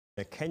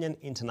The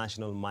Kenyan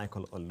international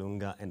Michael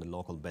Olunga and a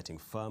local betting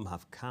firm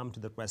have come to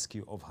the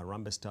rescue of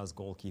Harambee Stars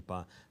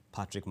goalkeeper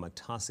Patrick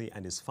Matasi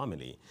and his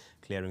family,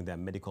 clearing their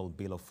medical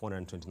bill of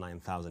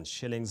 429,000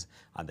 shillings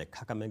at the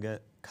Kakamega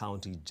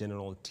County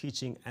General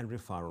Teaching and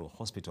Referral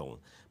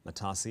Hospital.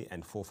 Matasi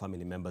and 4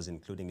 family members,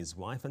 including his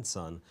wife and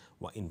son,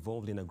 were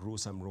involved in a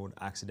gruesome road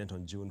accident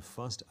on June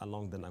 1st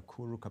along the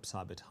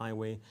Nakuru-Kapsabet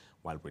Highway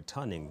while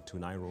returning to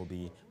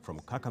Nairobi from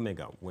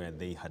Kakamega, where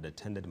they had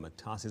attended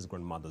Matasi's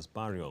grandmother's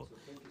burial.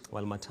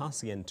 While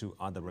Matasi and 2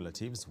 other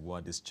relatives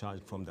were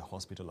discharged from the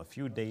hospital a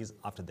few days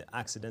after the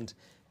accident,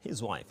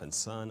 his wife and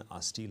son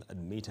are still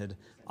admitted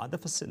at the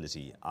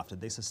facility after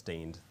they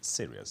sustained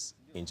serious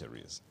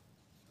injuries.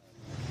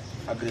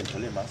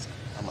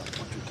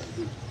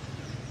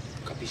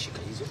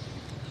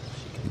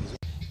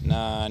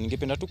 Na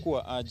ningependa tu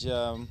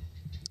kuaja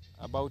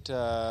about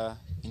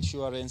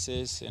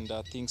insurances and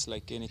things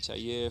like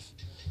NHIF,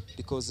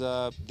 because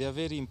they are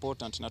very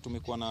important, na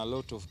tumekuwa na a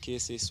lot of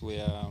cases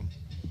where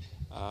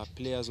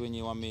players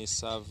wenye wame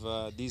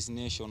serve this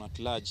nation at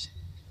large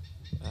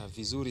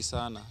vizuri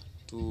sana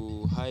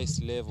to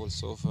highest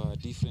levels of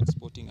different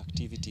sporting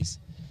activities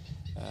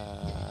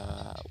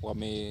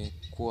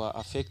wamekuwa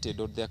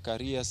affected, or their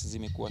careers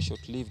zimekuwa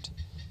short-lived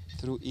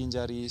through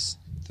injuries,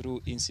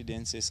 through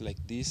incidences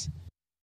like this.